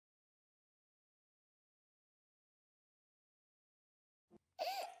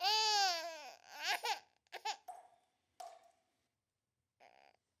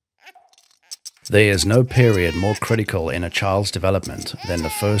There is no period more critical in a child's development than the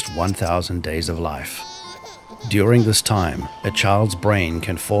first 1,000 days of life. During this time, a child's brain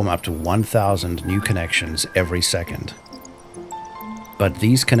can form up to 1,000 new connections every second. But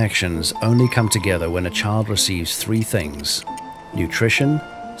these connections only come together when a child receives three things: nutrition,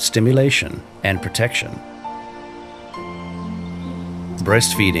 stimulation, and protection.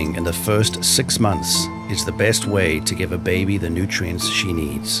 Breastfeeding in the first 6 months is the best way to give a baby the nutrients she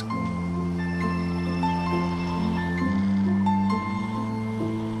needs.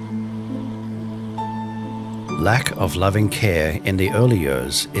 Lack of loving care in the early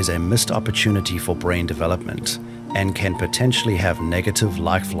years is a missed opportunity for brain development and can potentially have negative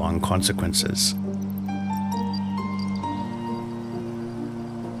lifelong consequences.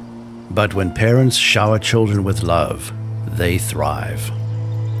 But when parents shower children with love, they thrive.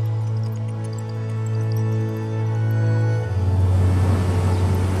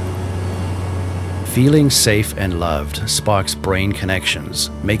 Feeling safe and loved sparks brain connections,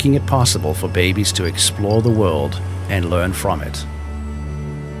 making it possible for babies to explore the world and learn from it.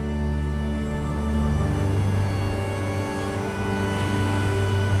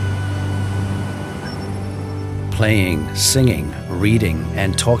 Playing, singing, reading,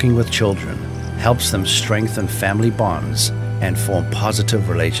 and talking with children helps them strengthen family bonds and form positive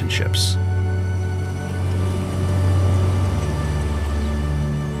relationships.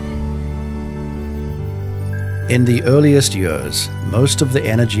 In the earliest years, most of the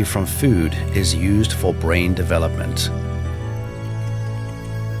energy from food is used for brain development.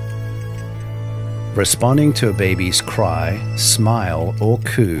 Responding to a baby's cry, smile, or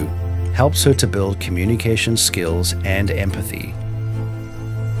coo helps her to build communication skills and empathy.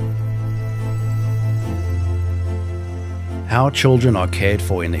 How children are cared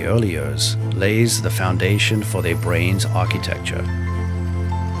for in the early years lays the foundation for their brain's architecture.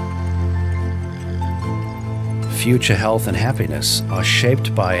 Future health and happiness are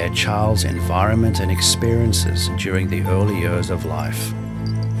shaped by a child's environment and experiences during the early years of life.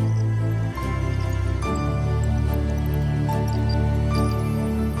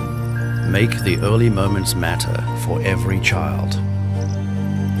 Make the early moments matter for every child.